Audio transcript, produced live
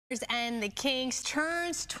And the Kings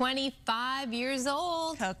turns 25 years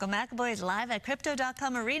old. Coco McAvoy is live at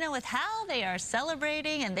Crypto.com Arena with how they are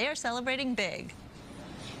celebrating, and they are celebrating big.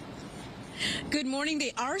 Good morning.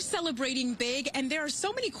 They are celebrating big, and there are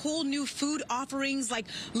so many cool new food offerings like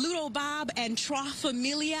Ludo Bob and Trois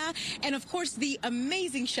Familia, and of course the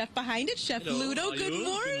amazing chef behind it, Chef Hello, Ludo. Good morning. Good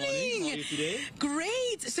morning. How are you today?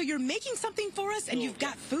 Great. So you're making something for us, and you've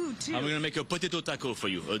got food too. I'm going to make a potato taco for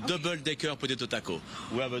you, a double-decker potato taco.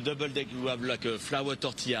 We have a double-decker, we have like a flour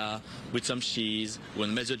tortilla with some cheese. We're going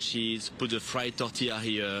to melt the cheese, put the fried tortilla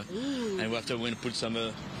here, and after we're going to put some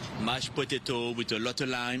mashed potato with a lot of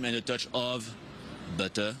lime and a touch of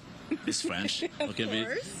butter. It's French. Okay,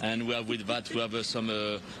 and we have with that we have some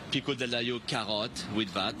pico del gallo carrot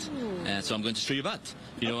with that, and so I'm going to show you that.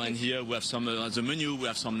 You know, and here we have some on the menu. We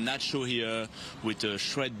have some nacho here with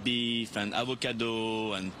shred beef and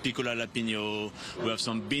avocado and pico jalapeno. We have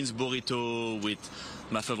some beans burrito with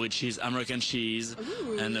my favorite cheese, American cheese,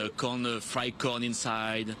 and corn, fried corn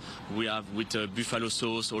inside. We have with buffalo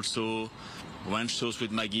sauce also, ranch sauce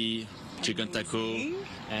with Maggi, chicken taco,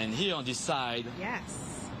 and here on this side.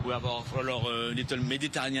 We have our little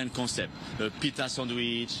Mediterranean concept, a pita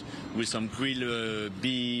sandwich with some grilled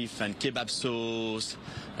beef and kebab sauce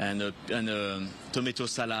and tomato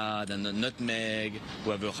salad and a nutmeg.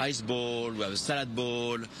 We have a rice bowl, we have a salad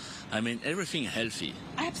bowl. I mean, everything healthy.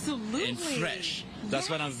 Absolutely. And fresh. That's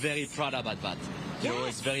what I'm very proud about that. You know,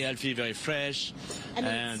 it's very healthy, very fresh.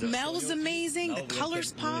 And it smells amazing, the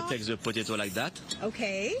colors pop. We take the potato like that.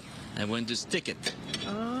 Okay. And we're going to stick it.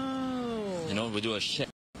 Oh. You know, we do a shell.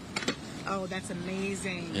 Oh, that's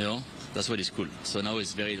amazing. You know, that's what is cool. So now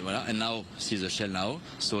it's very, voilà, and now see the shell now.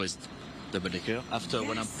 So it's double decker. After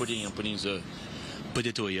when I'm putting the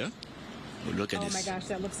potato here. Look at this. Oh my gosh,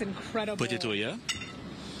 that looks incredible. Potato here.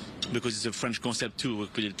 Because it's a French concept too. We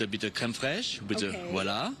put a little bit of crème fraîche with the,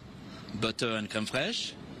 voilà, butter and crème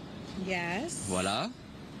fraîche. Yes. Voilà.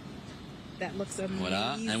 That looks amazing.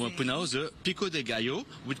 Voilà, and we'll put now the pico de gallo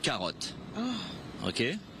with carrot. Oh.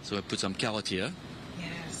 Okay, so we'll put some carrot here.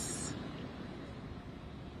 Yes.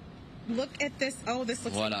 Look at this. Oh, this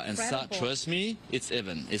looks voilà, incredible. and trust me, it's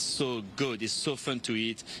heaven. It's so good. It's so fun to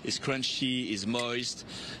eat. It's crunchy. It's moist,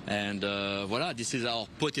 and voilà. This is our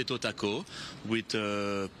potato taco with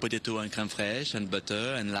potato and crème fraîche and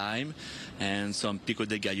butter and lime, and some pico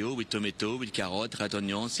de gallo with tomato, with carrot, red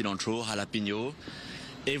onion, cilantro, jalapeno,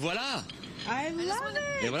 et voilà. I love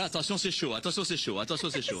it. Et voilà, attention c'est chaud, attention c'est chaud, attention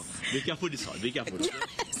c'est chaud. Be careful this one, be careful. Yes.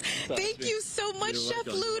 Thank you so much, Chef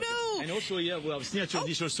Ludo. And also here we have signature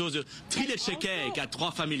dish also, the trileche cake at Trois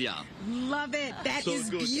Familia. Love it. That is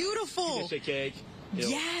beautiful. Trileche cake.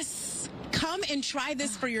 Yes. Come and try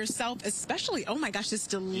this for yourself, especially, oh my gosh, this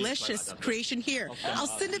delicious creation here. I'll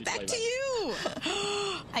send it back to you.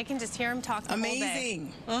 I can just hear him talk the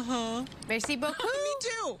Amazing. whole day. Merci beaucoup. Me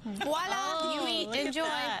too. Voila. You eat, enjoy.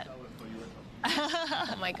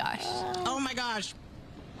 Oh my gosh. Oh my gosh.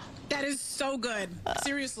 That is so good.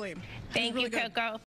 Seriously. Thank you, Coco.